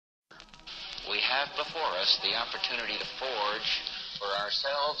have before us the opportunity to forge for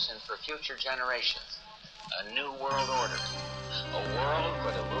ourselves and for future generations a new world order. A world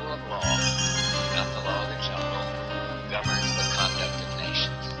where the rule of law, not the law of the jungle, governs the conduct of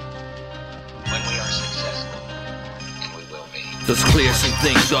nations. When we are successful, and we will be. Let's clear some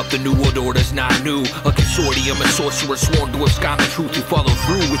things up, the new world order's not new. A consortium of sorcerers sworn to abscond the truth. You follow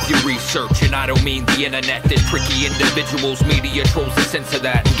through with your research, and I don't mean the internet. There's tricky individuals, media trolls the sense of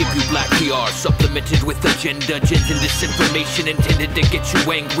that, and give you black PR supplemented with agenda, gins and disinformation intended to get you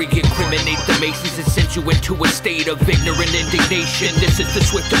angry, incriminate the Masons, and send you into a state of ignorant indignation. This is the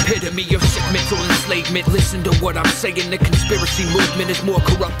swift epitome of sick mental enslavement. Listen to what I'm saying, the conspiracy movement is more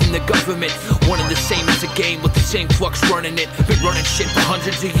corrupt than the government. One and the same as a game with the same flux running it. Been running shit for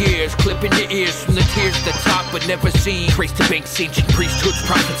hundreds of years, clipping your ears from the tears at the top but never seen. Trace to banks, ancient priesthoods,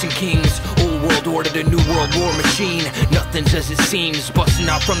 prophets and kings. Old world order, the new world war machine. Nothing's as it seems, busting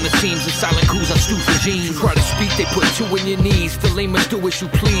out from the seams of silent coups on Stu's regime. You try to speak, they put you in your knees. The lamest do as you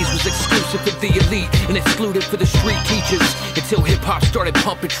please was exclusive for the elite and excluded for the street teachers. Until hip-hop started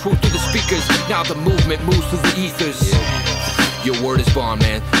pumping truth through the speakers. Now the movement moves through the ethers. Your word is bond,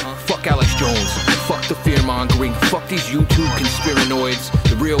 man. Fuck Alex Jones, fuck the fear-mongering, fuck these YouTube conspiranoids.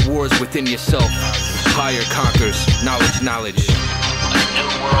 The real war is within yourself. Higher conquers, knowledge, knowledge. A new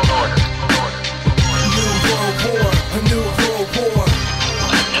world order. A new world war, a new world war.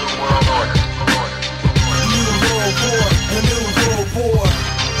 A new world order. A new world war, a new world war.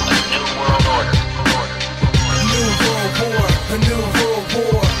 A new world order. A new world war, a new world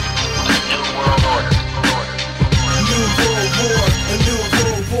war. A new world order. A new world war, a new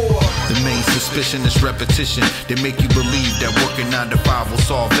world war. The main suspicion is repetition. They make you believe that working 9 to 5 will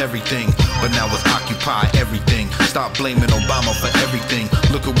solve everything, but now it's occupy everything. Stop blaming Obama for everything.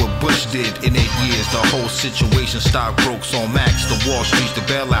 Look at what Bush did in 8 years. The whole situation, stock broke on max. The Wall Streets, the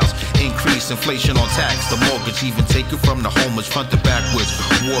bailouts, increase inflation on tax. The mortgage even take it from the homeless front to backwards.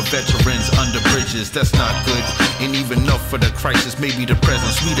 War veterans under bridges, that's not good. Ain't even enough for the crisis, maybe the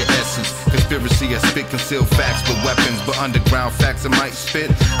present, sweeter essence. Conspiracy, I spit concealed facts with weapons, but underground facts I might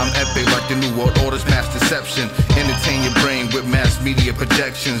spit. I'm epic like the new world order's mass deception. Entertain your brain with mass media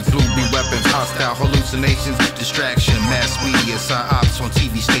projections. Blue be weapons, hostile hallucinations, distraction. Mass media, sign ops on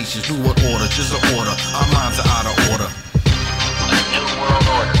TV stations. New world order, just an order. Our minds are out of order. A new world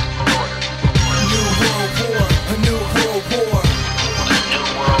order. A new world war, a new world war. A new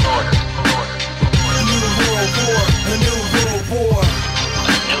world order. A new world war, a new world war.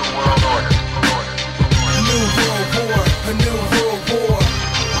 A new world order. A new world war, a new world war.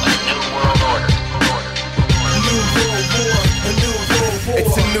 A new world order. A new world war, a new world war.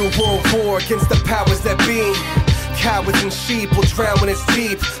 It's a new world war against the powers that be. Cowards and sheep will drown when it's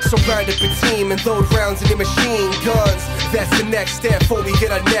deep. So round up a team and load rounds in your machine guns. That's the next step before we get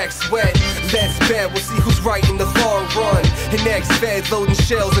our necks wet. Let's bet, we'll see who's right in the long run. And next fed loading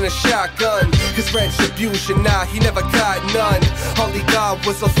shells in a shotgun. Cause retribution, nah, he never got none. All he got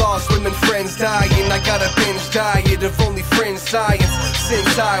was a lost women friends dying. I got a binge diet of only fringe science.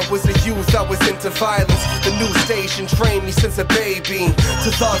 Since I was a youth, I was into violence. The news station trained me since a baby to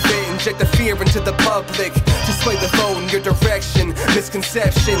love it, inject the fear into the public. Display the vote in your direction.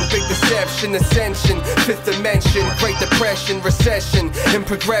 Misconception, big deception, ascension, fifth dimension, great depression, recession, in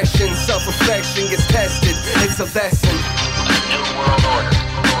progression, self-reflection gets tested. It's a lesson. A new world order.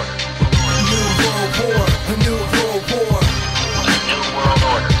 A new world war, a new world war. A new world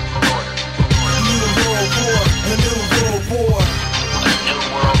order. A new world war, a new world war.